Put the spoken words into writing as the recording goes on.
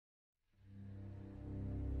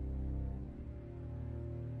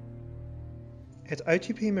At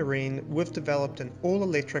otpmarine, we've developed an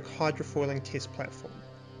all-electric hydrofoiling test platform.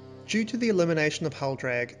 Due to the elimination of hull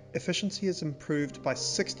drag, efficiency is improved by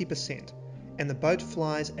 60%, and the boat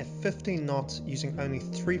flies at 15 knots using only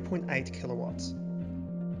 3.8 kilowatts.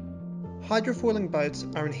 Hydrofoiling boats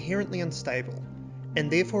are inherently unstable,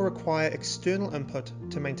 and therefore require external input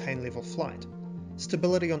to maintain level flight.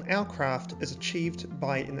 Stability on our craft is achieved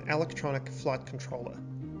by an electronic flight controller.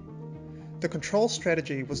 The control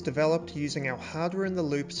strategy was developed using our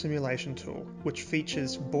hardware-in-the-loop simulation tool, which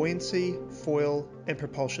features buoyancy, foil, and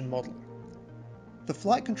propulsion modeling. The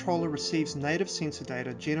flight controller receives native sensor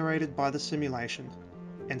data generated by the simulation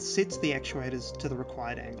and sets the actuators to the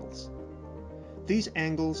required angles. These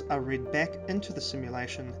angles are read back into the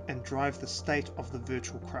simulation and drive the state of the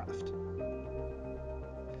virtual craft.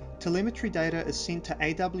 Telemetry data is sent to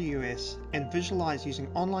AWS and visualized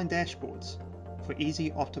using online dashboards for easy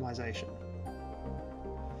optimization.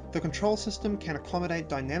 The control system can accommodate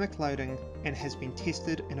dynamic loading and has been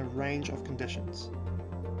tested in a range of conditions.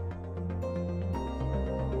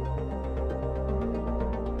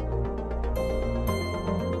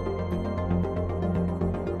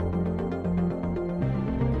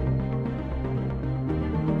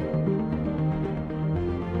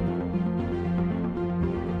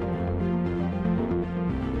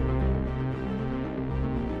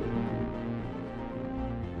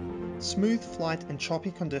 Smooth flight in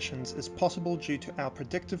choppy conditions is possible due to our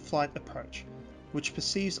predictive flight approach, which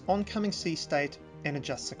perceives oncoming sea state and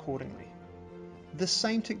adjusts accordingly. This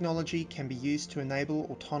same technology can be used to enable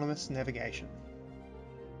autonomous navigation.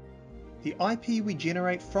 The IP we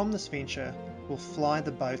generate from this venture will fly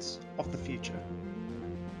the boats of the future.